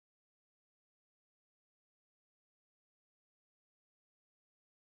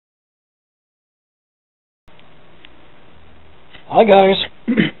Hi guys.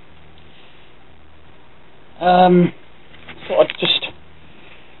 Thought I'd just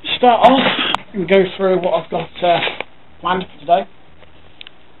start off and go through what I've got planned for today.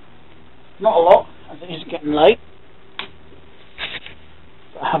 Not a lot, as it is getting late.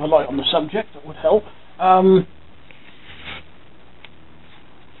 But I have a light on the subject, that would help. When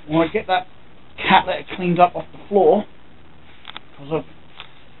I get that cat litter cleaned up off the floor, because of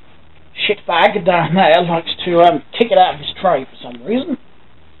shitbag down there likes to kick it out of his tray for some reason.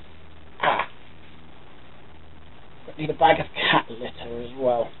 I need a bag of cat litter as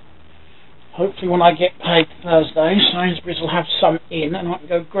well. Hopefully when I get paid Thursday, Sainsbury's will have some in and I can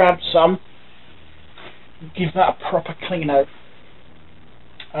go grab some and give that a proper clean out.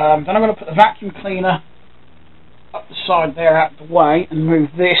 Then I'm going to put the vacuum cleaner up the side there out of the way and move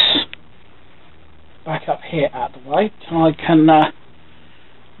this back up here out of the way till I can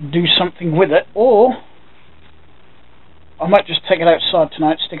do something with it, or I might just take it outside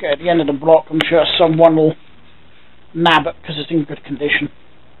tonight, stick it at the end of the block. I'm sure someone will nab it because it's in good condition.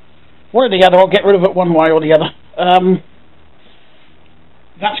 One or the other, I'll get rid of it one way or the other.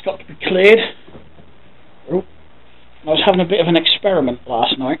 That's got to be cleared. Ooh. I was having a bit of an experiment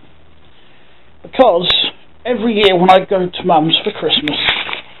last night, because every year when I go to Mum's for Christmas,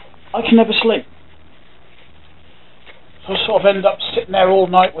 I can never sleep. So I sort of end up sitting there all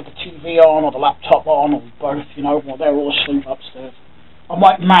night with the TV on or the laptop on or both, you know, while they're all asleep upstairs. I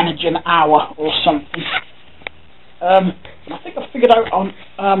might manage an hour or something. And I think I figured out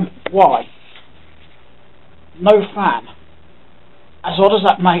on why. No fan. As odd as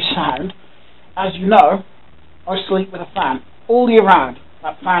that may sound, as you know, I sleep with a fan all year round.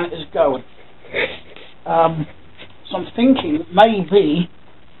 That fan is going. So I'm thinking maybe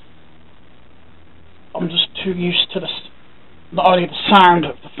I'm just too used to not only the sound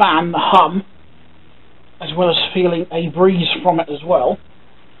of the fan, the hum, as well as feeling a breeze from it as well.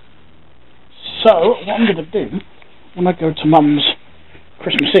 So what I'm going to do when I go to Mum's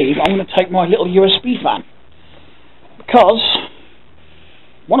Christmas Eve, I'm going to take my little USB fan, because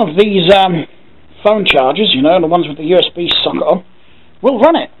one of these phone chargers, you know, the ones with the USB socket on, will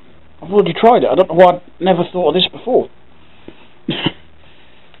run it. I've already tried it. I don't know why I'd never thought of this before.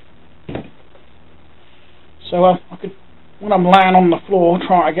 So I could, when I'm laying on the floor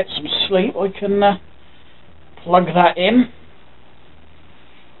trying to get some sleep, I can plug that in,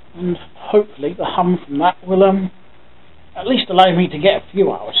 and hopefully the hum from that will at least allow me to get a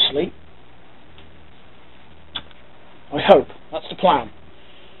few hours sleep. I hope. That's the plan.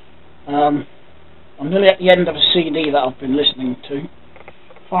 I'm nearly at the end of a CD that I've been listening to.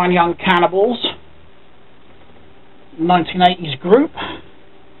 Fine Young Cannibals, 1980s group.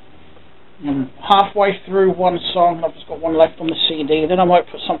 I'm halfway through one song and I've just got one left on the CD. Then I might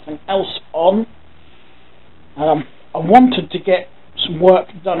put something else on. I wanted to get some work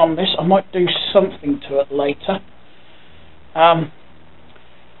done on this. I might do something to it later. But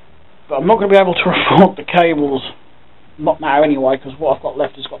I'm not going to be able to afford the cables. Not now anyway, because what I've got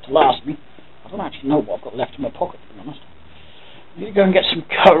left has got to last me. I don't actually know what I've got left in my pocket, to be honest. I need to go and get some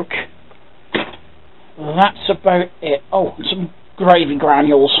Coke. That's about it. Oh, and some gravy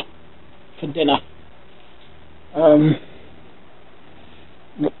granules for dinner.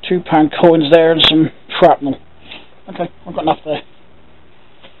 Got £2 coins there and some shrapnel. Okay, I've got enough there.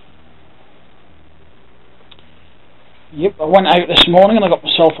 Yep, I went out this morning and I got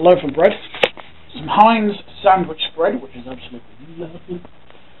myself a loaf of bread, some Heinz sandwich spread, which is absolutely lovely.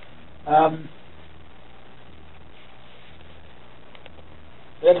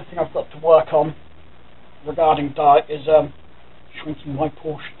 The other thing I've got to work on regarding diet is shrinking my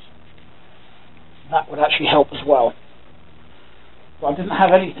portions. That would actually help as well. But I didn't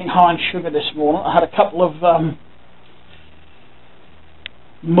have anything high in sugar this morning. I had a couple of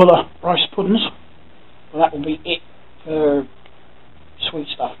Muller rice puddings. Well, that will be it for sweet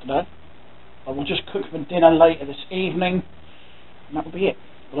stuff today. I will just cook for dinner later this evening, and that will be it.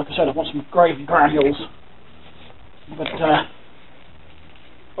 But like I said, I want some gravy granules. But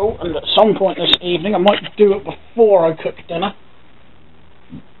oh, and at some point this evening, I might do it before I cook dinner.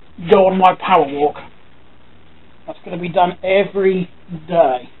 Go on my power walk. That's going to be done every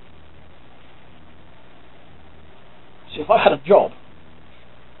day. See, if I had a job,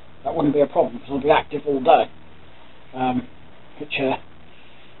 that wouldn't be a problem, because I'd be active all day. Which,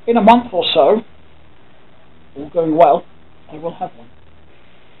 in a month or so, all going well, I will have one.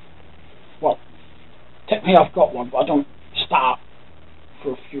 Well, technically I've got one, but I don't start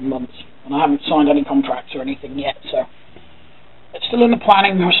for a few months, and I haven't signed any contracts or anything yet, so it's still in the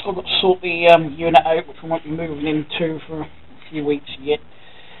planning. I've still got to sort the unit out, which we won't be moving into for a few weeks yet.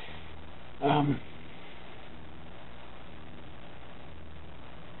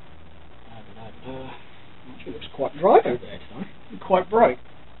 Actually looks quite dry over there today. And quite bright.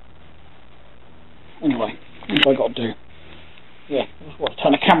 Anyway, what have I got to do? Yeah, I just want to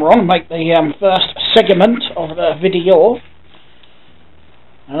turn the camera on and make the first segment of the video.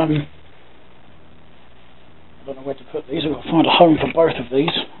 I don't know where to put these. I've got to find a home for both of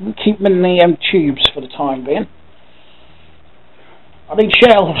these. I'll keep them in the tubes for the time being. I need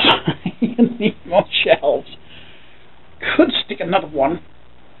shelves. I need more shelves. Could stick another one,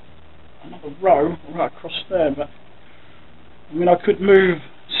 another row right across there, but I mean I could move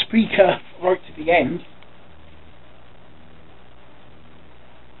speaker right to the end,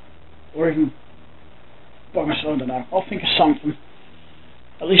 or even by myself. I don't know. I'll think of something.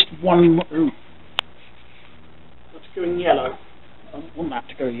 At least one room. Let's go in yellow. I don't want that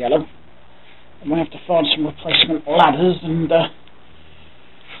to go yellow. I might have to find some replacement ladders and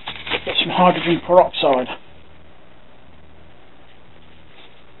get some hydrogen peroxide,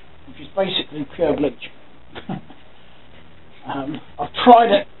 which is basically pure bleach. I've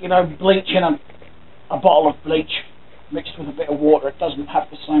tried it, you know, bleach in a bottle of bleach mixed with a bit of water. It doesn't have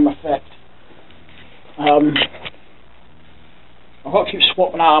the same effect. I've got to keep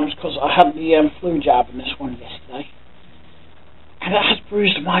swapping arms because I had the flu jab in this one yesterday, and it has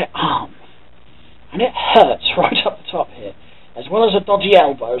bruised my arm, and it hurts right up the top here, as well as a dodgy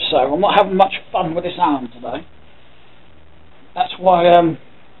elbow, so I'm not having much fun with this arm today. That's why I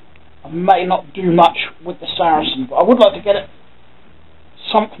may not do much with the Saracen, but I would like to get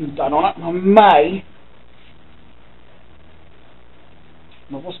something done on it, and I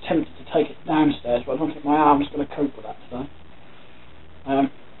was tempted to take it downstairs, but I don't think my arm's going to cope with that today.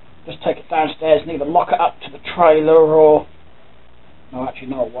 Just take it downstairs and either lock it up to the trailer or... No, actually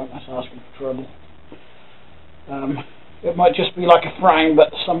no, it won't. That's asking for trouble. It might just be like a frame,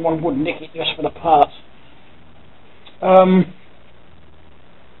 but someone would nick it just for the parts.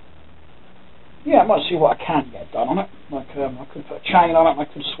 Yeah, I might see what I can get done on it. Like I could put a chain on it, and I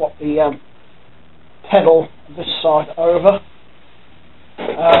could swap the pedal this side over.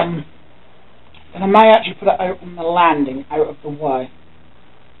 And I may actually put it out on the landing, out of the way,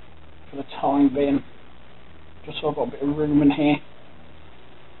 for the time being, just so I've got a bit of room in here.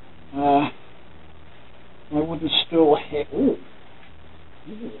 My wooden stool here. Ooh.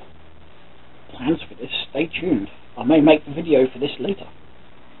 Plans for this, stay tuned. I may make the video for this later.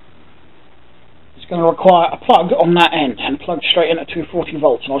 It's going to require a plug on that end and plug straight in at 240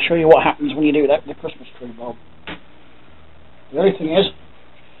 volts, and I'll show you what happens when you do that with the Christmas tree bulb. The only thing is,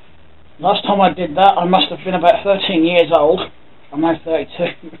 last time I did that I must have been about 13 years old. I'm now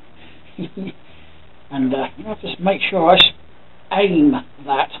 32. And you have to just make sure I aim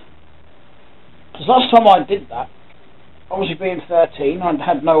that. Because last time I did that, obviously being 13, I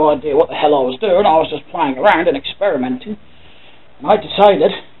had no idea what the hell I was doing. I was just playing around and experimenting. And I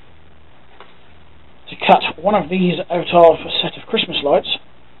decided to cut one of these out of a set of Christmas lights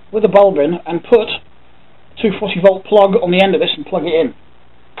with a bulb in and put a 240 volt plug on the end of this and plug it in.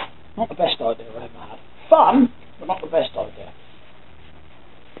 Not the best idea I've ever had. Fun, but not the best idea.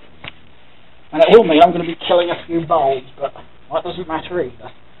 And it will mean I'm going to be killing a few bulbs, but that doesn't matter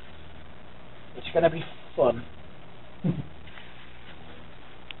either. It's going to be fun.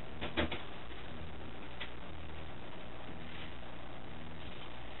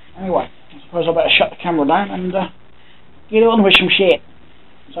 Anyway, I suppose I better shut the camera down and get on with some shit.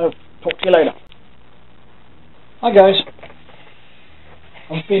 So, talk to you later. Hi guys.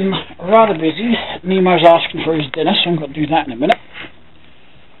 I've been rather busy. Nemo's asking for his dinner, so I'm going to do that in a minute.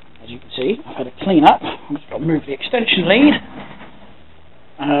 As you can see, I've had a clean up. I've just got to move the extension lead.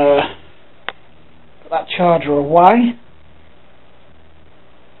 Put that charger away.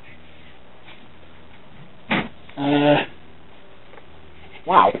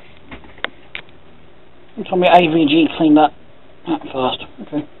 Wow. Don't tell me AVG cleaned that fast.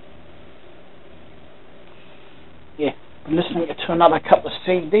 Okay. Yeah, been listening to another couple of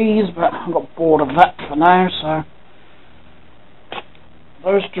CDs, but I got bored of that for now, so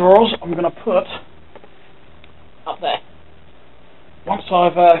those drawers I'm going to put up there. Once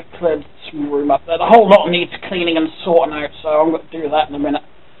I've cleared some room up there. The whole lot needs cleaning and sorting out, so I'm going to do that in a minute.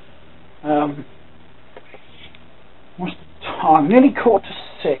 What's the time? Nearly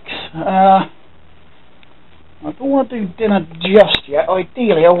 5:45. I don't want to do dinner just yet.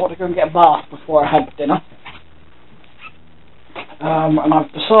 Ideally, I want to go and get a bath before I have dinner. And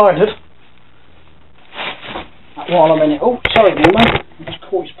I've decided that while I'm in it... Oh, sorry, Nemo. I just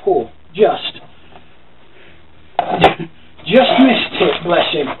caught his paw. Just missed it,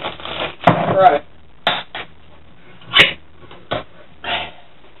 bless him. Right.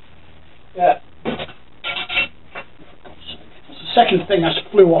 Yeah. That's the second thing that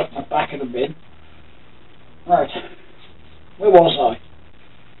flew off the back of the bin. Right, where was I?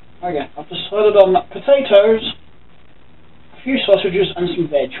 Oh yeah, I've decided on potatoes, a few sausages and some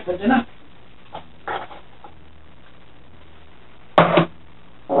veg for dinner.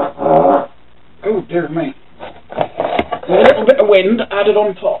 Oh dear me. With a little bit of wind added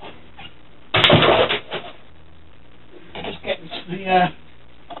on top. Just getting the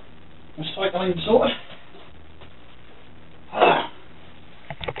recycling sorted.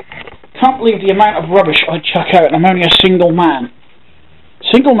 Can't believe the amount of rubbish I chuck out, and I'm only a single man.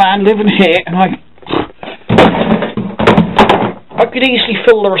 Single man living here, and I could easily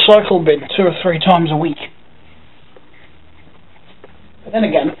fill the recycle bin 2 or 3 times a week. But then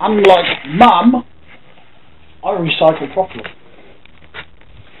again, unlike Mum, I recycle properly.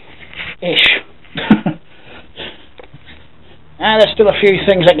 Ish. And there's still a few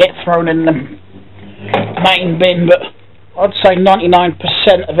things that get thrown in the main bin, but I'd say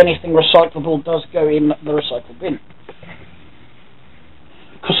 99% of anything recyclable does go in the recycle bin.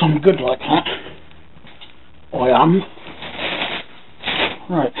 Because I'm good like that. I am.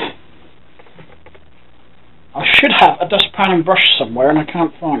 Right. I should have a dustpan and brush somewhere and I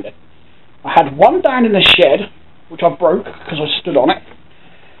can't find it. I had one down in the shed, which I broke because I stood on it.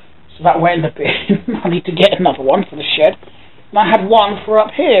 So that went in the bin. I need to get another one for the shed. And I had one for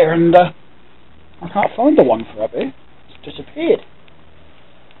up here, and I can't find the one for up here. It's disappeared.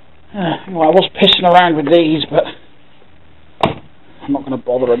 Well, I was pissing around with these, but I'm not going to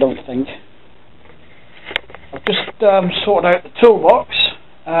bother, I don't think. I've just sorted out the toolbox.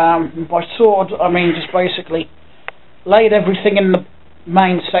 By sorted, I mean just basically laid everything in the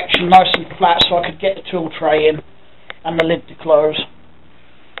main section nice and flat so I could get the tool tray in and the lid to close.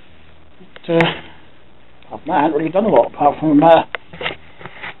 But, I haven't really done a lot apart from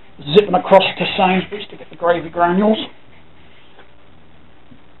zipping across to Sainsbury's to get the gravy granules.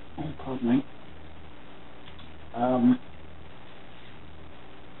 Oh, pardon me.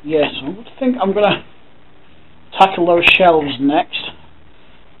 Yes, I think I'm going to tackle those shelves next.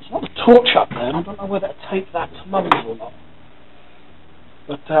 There's not a torch up there, and I don't know whether to take that to Mum's or not.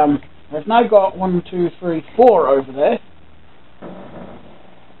 But they've now got 1, 2, 3, 4 over there.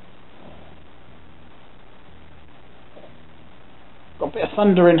 Got a bit of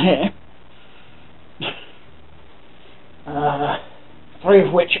thunder in here. 3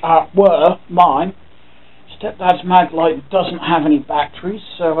 of which were mine. Stepdad's Maglite doesn't have any batteries,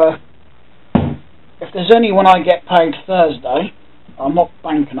 so if there's any when I get paid Thursday, I'm not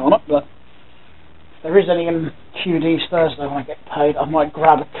banking on it, but if there is any in QD's Thursday when I get paid, I might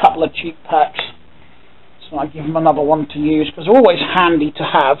grab a couple of cheap packs, so I give them another one to use, because they're always handy to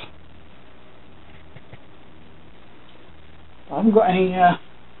have. I haven't got any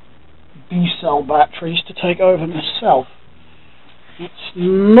B-cell batteries to take over myself. It's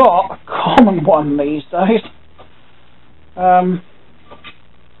not a common one these days. Most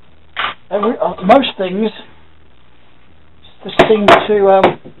things seem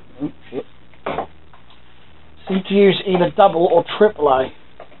to use either double or AAA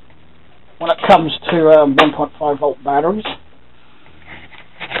when it comes to 1.5 volt batteries.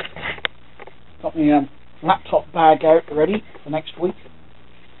 Got my laptop bag out ready for next week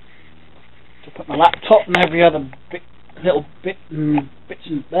to put my laptop and every other bits and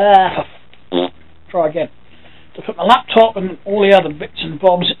try again. To put my laptop and all the other bits and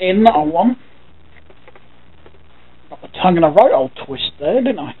bobs in that I want. Got the tongue in a right old twist there,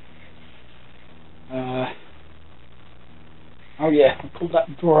 didn't I? Oh yeah, I pulled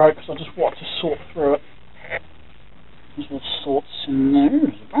that drawer out because I just wanted to sort through it. There's all sorts in there.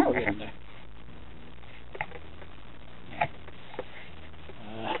 There's a battery in there.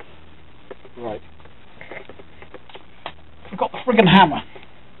 Right. Forgot the friggin' hammer.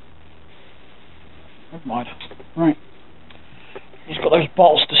 Never mind. Right. Just got those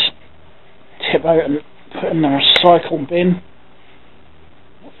bottles to tip out and put in the recycle bin.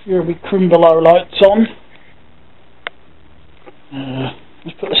 Got a few of my Crumbelo lights on.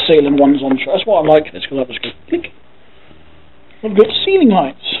 Let's put the ceiling ones on. That's why I like this, because I just go click. I've got ceiling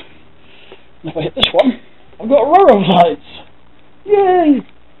lights. And if I hit this one, I've got a row of lights. Yay!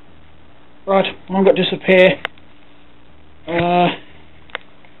 Right, I'm going to disappear. I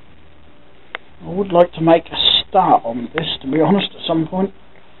would like to make a start on this, to be honest, at some point.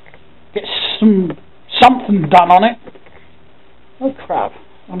 Get something done on it. Oh crap,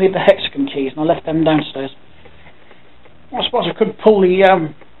 I need the hexagon keys and I left them downstairs. Well, I suppose I could pull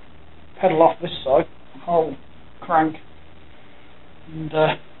the pedal off this side, the whole crank, and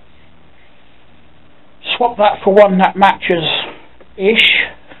swap that for one that matches-ish.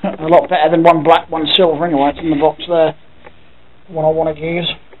 A lot better than one black, one silver anyway. It's in the box there. The one I want to use.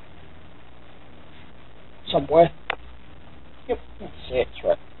 somewhere. Yep, that's it, it's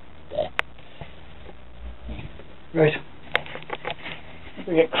right there. Right.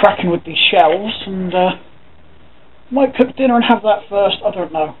 We get cracking with these shelves, and might cook dinner and have that first, I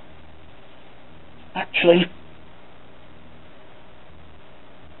don't know. Actually,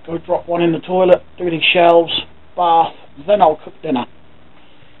 go drop one in the toilet, do these shelves, bath, then I'll cook dinner.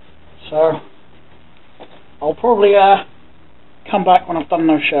 So, I'll probably come back when I've done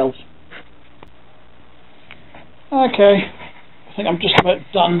those shelves. Okay, I think I'm just about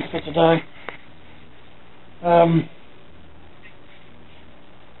done for today.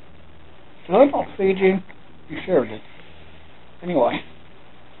 Did I not feed you? I'm sure I did. Anyway,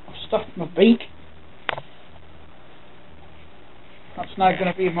 I've stuffed my beak. That's now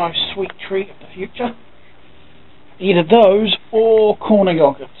going to be my sweet treat of the future. Either those or corner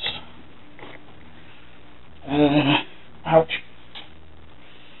yogurts. Ouch.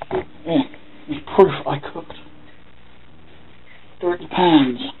 Yeah, it's proof I cooked. Dirty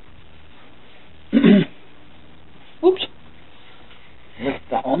pans. Oops. Lift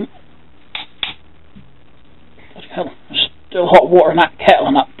that on. Bloody hell, there's still hot water in that kettle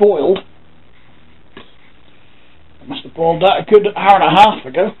and that boiled. I must have boiled that a good hour and a half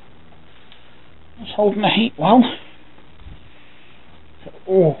ago. It's holding the heat well.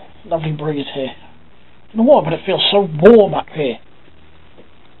 Oh, lovely breeze here. I don't know why, but it feels so warm up here.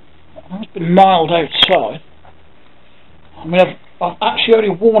 It's been mild outside. I mean, I've actually only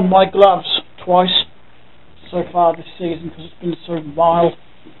worn my gloves twice so far this season because it's been so mild.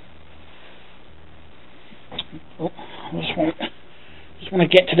 Oh, I just want to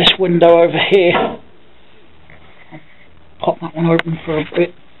get to this window over here. I'll pop that one open for a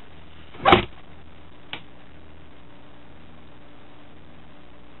bit.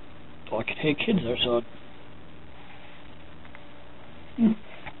 Oh, I can hear kids outside.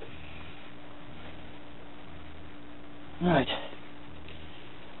 Right.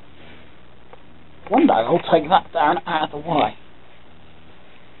 One day I'll take that down out of the way.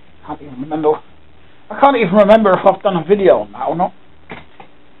 I can't even remember if I've done a video on that or not.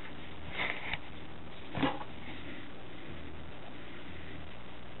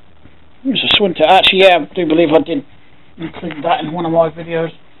 There's a swinter. Actually, yeah, I do believe I did include that in one of my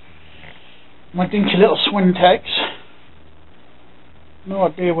videos. My dinky little Swintex. No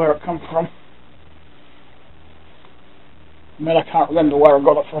idea where it come from. I mean, I can't remember where I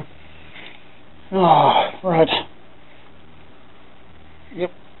got it from. Oh, right.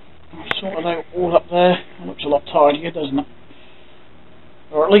 Yep. I've sorted out all up there. It looks a lot tidier, doesn't it?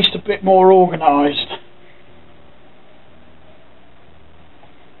 Or at least a bit more organised.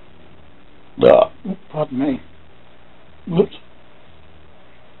 Pardon me. Whoops.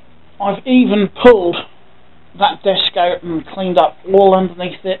 I've even pulled that desk out and cleaned up all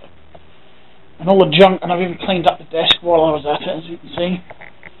underneath it and all the junk, and I've even cleaned up the desk while I was at it, as you can see.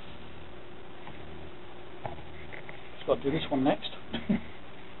 Just got to do this one next.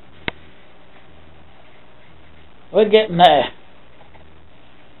 We're getting there.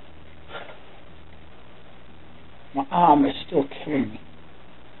 My arm is still killing me.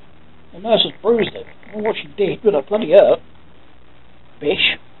 The nurse has bruised it. I don't know what she did, but I bloody hurt.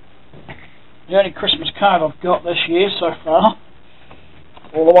 Bish. The only Christmas card I've got this year so far,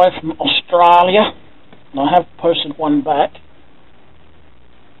 all the way from Australia, and I have posted one back.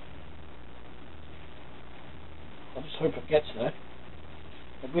 I just hope it gets there.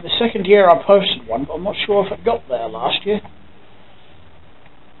 It'll be the second year I posted one, but I'm not sure if it got there last year.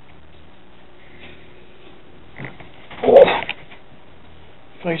 Oh.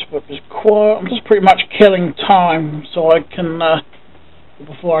 Facebook is quiet. I'm just pretty much killing time so I can,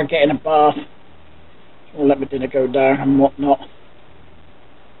 before I get in a bath, or let my dinner go down and whatnot.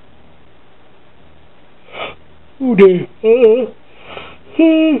 Oh dear. Oh.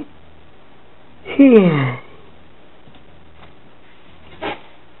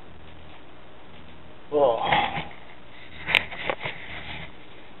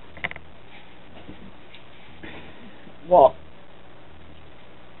 What?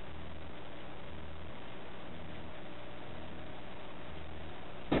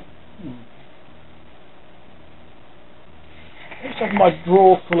 I have my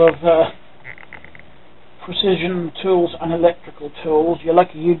drawer full of precision tools and electrical tools. You're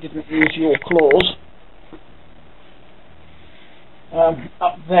lucky you didn't use your claws.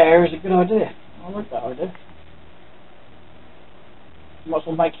 Up there is a good idea. I like that idea. Might as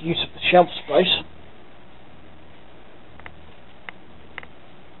well make use of the shelf space.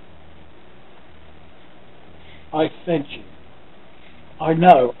 I fed you. I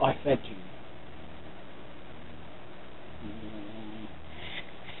know I fed you.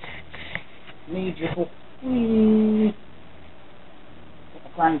 Need your My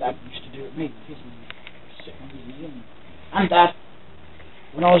granddad used to do it with me. He's sitting on his knee. And Dad.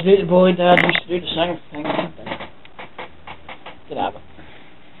 When I was a little boy, Dad used to do the same thing. Get out of it.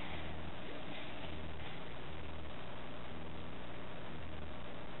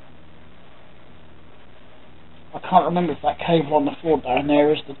 I can't remember if that cable on the floor down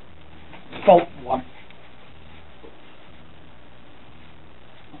there is the fault one.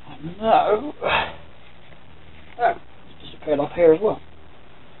 No. Oh, it's disappeared off here as well.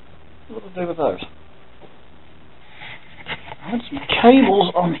 What do I do with those? I had some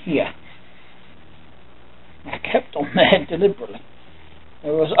cables on here. I kept on there deliberately.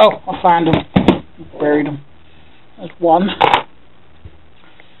 There was, oh, I found them. Buried them. There's one.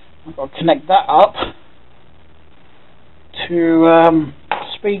 I've got to connect that up to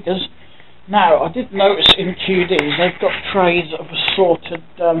speakers. Now, I did notice in QDs they've got trays of assorted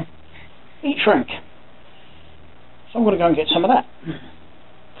heat shrink. So I'm going to go and get some of that.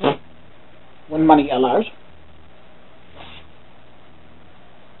 When money allows.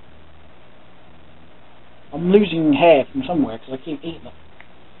 I'm losing hair from somewhere because I keep eating it.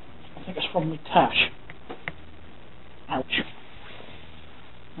 I think it's from my tash. Ouch.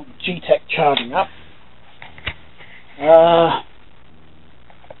 Got the G-Tech charging up. So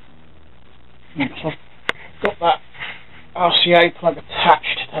I've got that RCA plug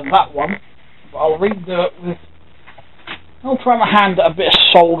attached to that one, but I'll redo it with, I'll try my hand at a bit of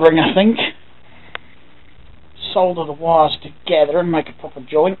soldering, I think. Solder the wires together and make a proper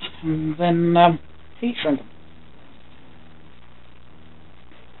joint, and then heat shrink them.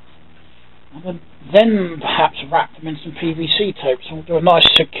 And then perhaps wrap them in some PVC tape, so we'll do a nice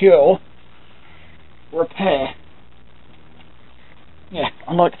secure repair. Yeah,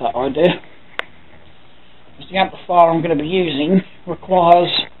 I like that idea. Because the amplifier I'm going to be using requires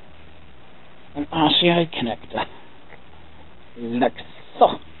an RCA connector. Like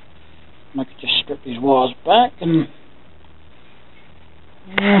so. And I could just strip these wires back, and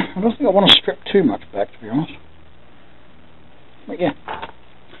I don't think I want to strip too much back, to be honest. But yeah,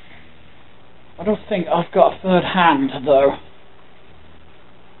 I don't think I've got a third hand though.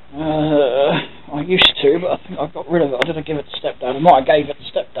 I used to, but I think I got rid of it. I didn't give it to stepdad. I might have gave it to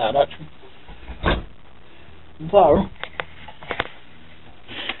stepdad actually. Though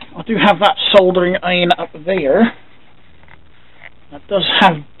I do have that soldering iron up there. That does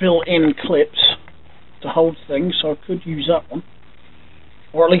have built-in clips to hold things, so I could use that one.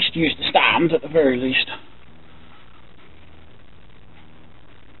 Or at least use the stand, at the very least.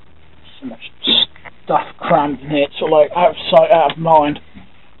 So much stuff crammed in here, it's sort of like out of sight, out of mind.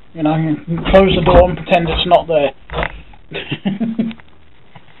 You know, you can close the door and pretend it's not there.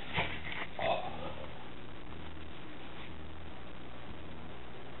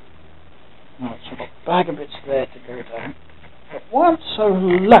 Right, so I've got a bag of bits there to go down. But why I'm so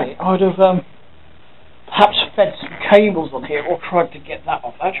late, I'd have perhaps fed some cables on here or tried to get that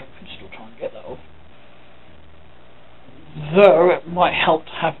off. Actually, I could still try and get that off. Though it might help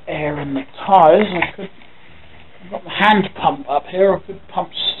to have air in the tyres. I've got the hand pump up here. I could pump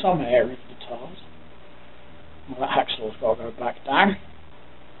some air into the tyres. Well, that hacksaw's got to go back down.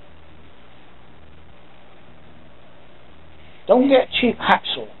 Don't get cheap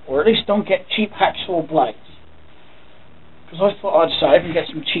hacksaw, or at least don't get cheap hacksaw blades. Because I thought I'd save and get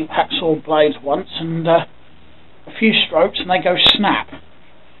some cheap hacksaw blades once, and a few strokes and they go snap.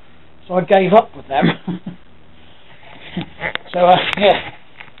 So I gave up with them. So yeah,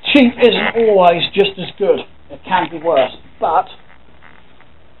 cheap isn't always just as good. It can be worse, but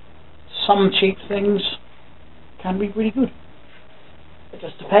some cheap things can be really good. It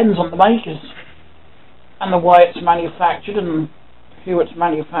just depends on the makers and the way it's manufactured and who it's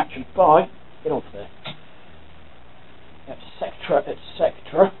manufactured by. Get off there. Etc.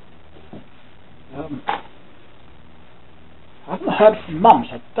 etc. I haven't heard from Mum,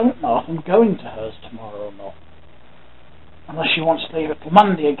 so I don't know if I'm going to hers tomorrow or not. Unless she wants to leave it till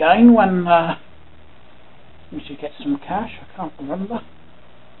Monday again when she gets some cash. I can't remember.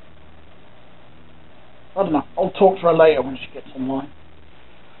 I don't know. I'll talk to her later when she gets online.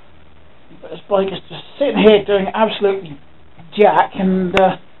 But it's Blake is just sitting here doing absolutely jack, and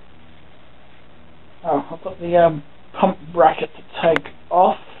oh, I've got the pump bracket to take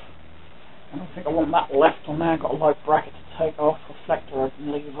off. I don't think I want that left on there. I've got a light bracket to take off. Reflector I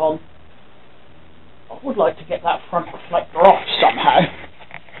can leave on. I would like to get that front reflector off somehow.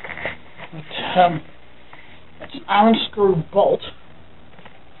 But it's an Allen screw bolt.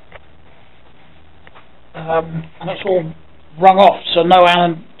 And it's all rung off, so no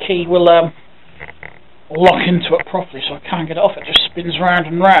Allen key will lock into it properly, so I can't get it off. It just spins round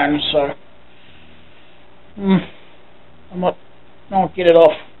and round, so I might get it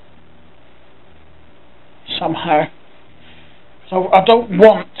off somehow. So I don't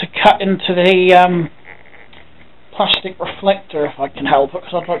want to cut into the plastic reflector if I can help it,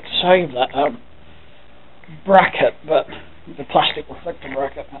 because I'd like to save that bracket, but the plastic reflector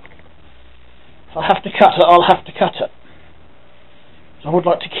bracket. If I have to cut it, I'll have to cut it. So I would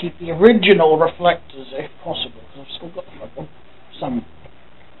like to keep the original reflectors if possible, because I've still got them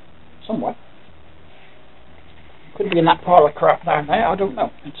somewhere. Could be in that pile of crap down there, I don't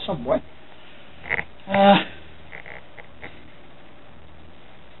know. It's somewhere. A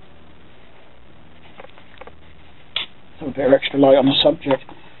bit of extra light on the subject.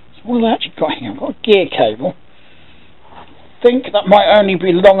 So what have I actually got here? I've got a gear cable. I think that might only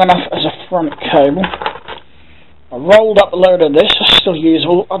be long enough as a front cable. I rolled up a load of this, it's still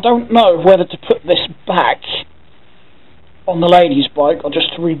usable. I don't know whether to put this back on the lady's bike or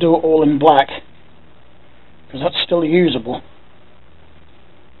just to redo it all in black, because that's still usable.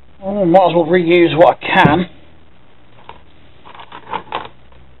 I might as well reuse what I can.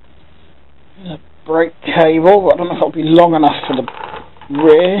 There's a brake cable, but I don't know if it'll be long enough for the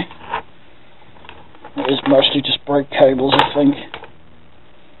rear. It is mostly just brake cables, I think.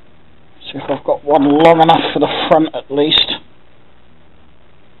 See if I've got one long enough for the front at least.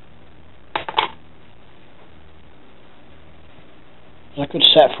 I could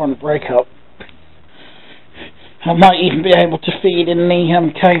set front brake up. I might even be able to feed in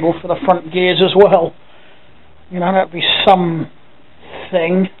the cable for the front gears as well. You know, that'd be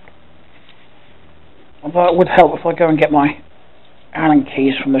something. Although it would help if I go and get my Allen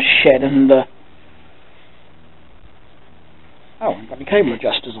keys from the shed and oh, I haven't got any cable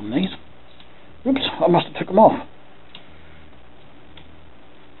adjusters on these. Oops, I must have took them off.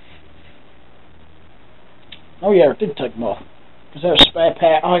 Oh yeah, I did take them off. Because they're a spare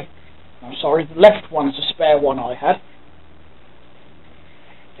pair I'm sorry, the left one is a spare one I had.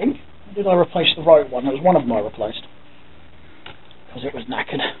 I think. Or did I replace the right one? It was one of them I replaced. Because it was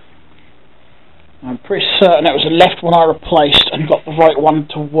knackered. I'm pretty certain it was the left one I replaced and got the right one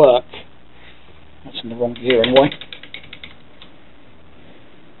to work. That's in the wrong gear anyway.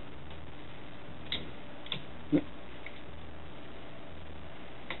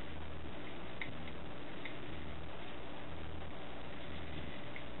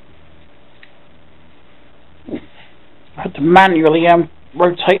 I had to manually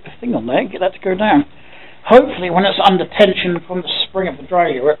rotate the thing on there and get that to go down. Hopefully when it's under tension from the spring of the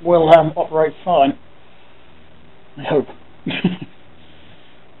derailleur it will operate fine. I hope.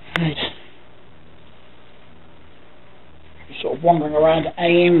 Right. Just sort of wandering around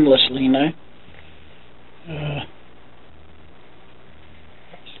aimlessly now.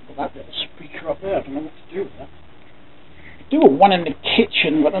 Just got that little speaker up there, I don't know what to do with that. I do a one in the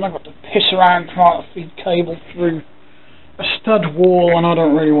kitchen, but then I've got to piss around trying to feed cable through a stud wall, and I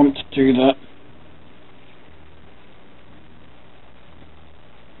don't really want to do that.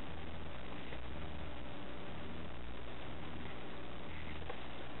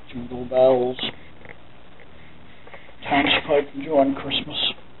 Jingle bells. Townsfolk enjoying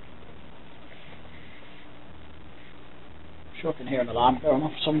Christmas. Sure I can hear an alarm going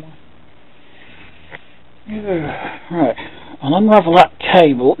off somewhere. Yeah, right. I'll unravel that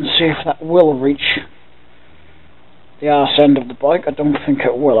cable and see if that will reach the arse end of the bike. I don't think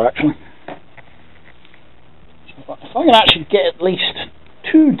it will actually. So if I can actually get at least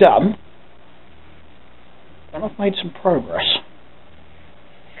two done, then I've made some progress.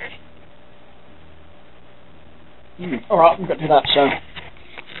 Alright, I'm going to do that, so.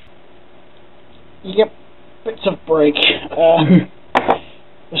 Yep, bits of brake.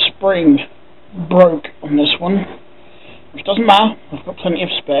 The spring broke on this one, which doesn't matter, I've got plenty of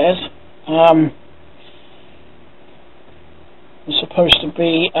spares. There's supposed to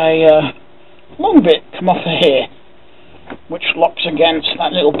be a long bit come off of here, which locks against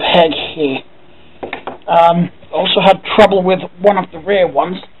that little peg here. Also had trouble with one of the rear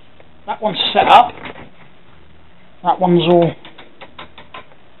ones. That one's set up. That one's all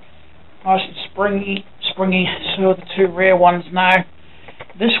nice and springy, so the two rear ones now.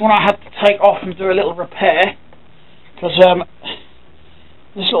 This one I had to take off and do a little repair, because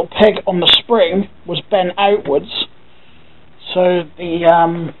this little peg on the spring was bent outwards, so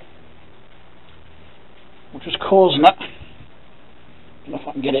the which was causing it, I don't know if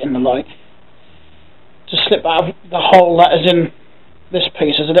I can get it in the light, to slip out of the hole that is in this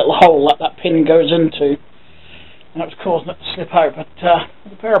piece. There's a little hole that that pin goes into, and that was causing it to slip out, but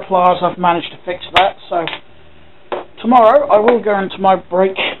with a pair of pliers I've managed to fix that. So tomorrow I will go into my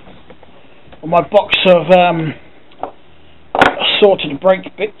brake, or my box of assorted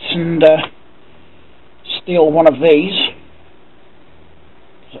brake bits, and steal one of these.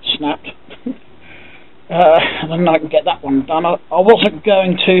 It snapped. Then I can get that one done. I wasn't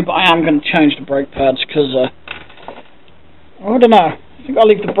going to, but I am going to change the brake pads because I don't know. I think I'll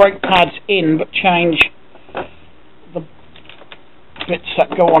leave the brake pads in, but change the bits that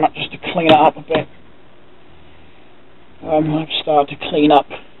go on it just to clean it up a bit. I've started to clean up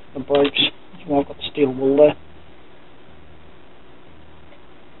the brakes. That's why I've got the steel wool there.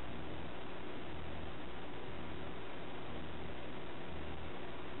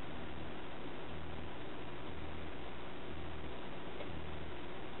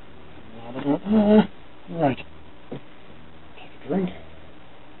 Right. Take a drink.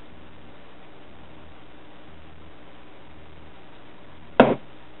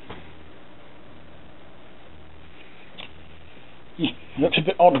 It looks a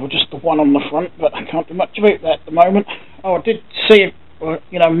bit odd with just the one on the front, but I can't do much about that at the moment. Oh, I did see,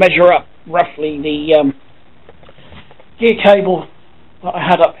 measure up roughly the gear cable that I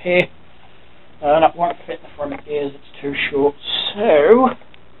had up here. That won't fit the front gears, it's too short, so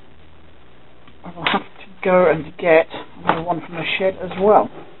I'll have to go and get another one from the shed as well.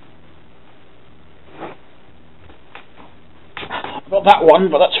 I've got that one,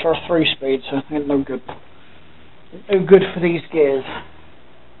 but that's for a 3-speed, so it ain't no good. No good for these gears.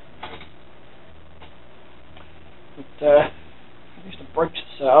 But at least the brakes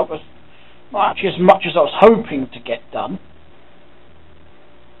are set up, but not actually as much as I was hoping to get done.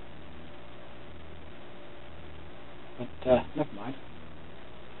 But never mind.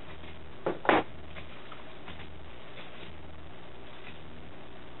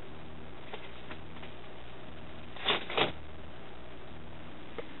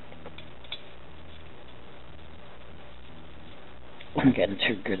 I'm getting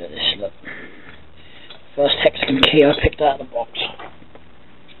too good at this, look. First hexagon key I picked out of the box.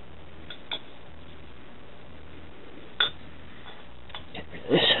 Get rid of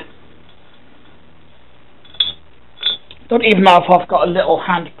this. Don't even know if I've got a little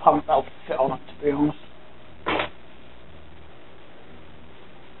hand pump that'll fit on it, to be honest.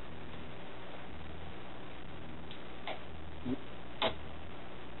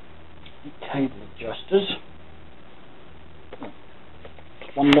 Cable adjusters.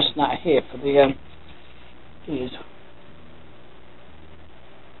 One missing out here for the gears.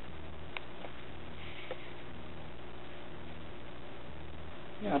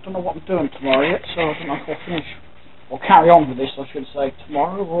 Yeah, I don't know what I'm doing tomorrow yet, so I don't know if I'll finish or carry on with this, I should say,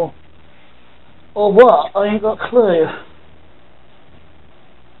 tomorrow or what? I ain't got a clue.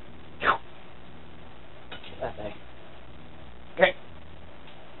 That day. Okay.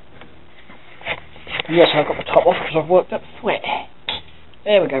 Yes, I've got the top off because I've worked up sweat.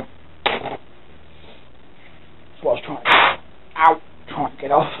 There we go. That's what I was trying to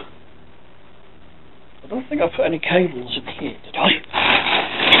get off. I don't think I put any cables in here, did I?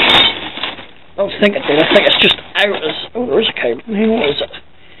 I don't think I did. I think it's just out as... Oh, there is a cable in here. What is it?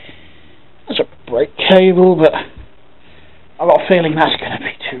 That's a brake cable, but I've got a feeling that's going to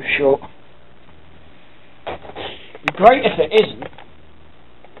be too short. It'd be great if it isn't,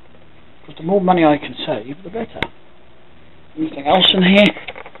 because the more money I can save, the better. Anything else in here?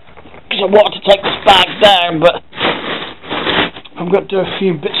 Because I wanted to take this bag down, but I've got to do a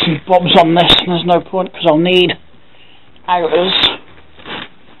few bits and bobs on this, and there's no point because I'll need outers.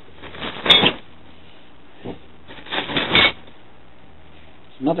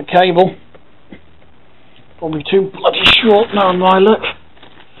 Another cable. Probably too bloody short now, my look.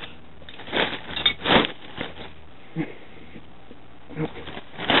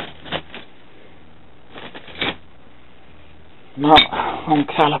 No, on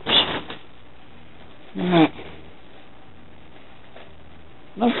calipers. Right.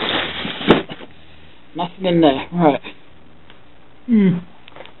 No. Nothing in there. Right.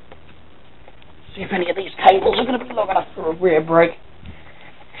 See if any of these cables are going to be long enough for a rear brake.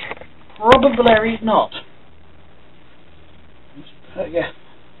 Probably not. Just put you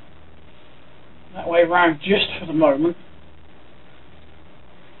that way round just for the moment.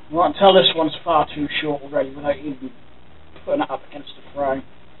 I can tell this one's far too short already without even putting it up against the frame.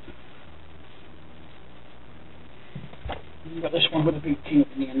 You've got this one with a big kink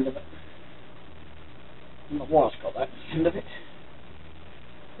in the end of it. I don't know why it's got that at the end of it.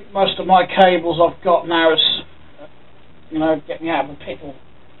 I think most of my cables I've got now is, get me out of the pickle.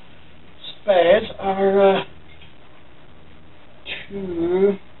 Spares are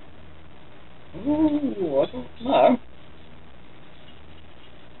two. Ooh, I don't know.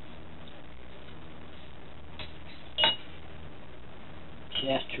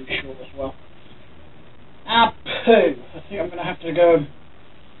 Yeah, it's too short as well. Ah, poo! I think I'm going to have to go and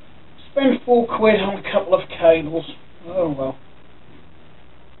Spend £4 on a couple of cables. Oh well.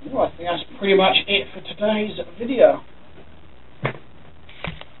 Well, I think that's pretty much it for today's video.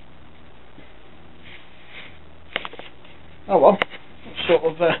 Oh well, sort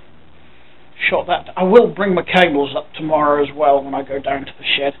of shot that. I will bring my cables up tomorrow as well when I go down to the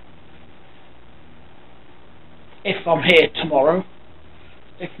shed. If I'm here tomorrow.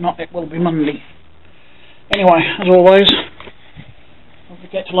 If not, it will be Monday. Anyway, as always, don't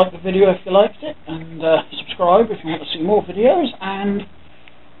forget to like the video if you liked it, and subscribe if you want to see more videos, and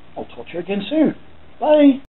I'll talk to you again soon. Bye!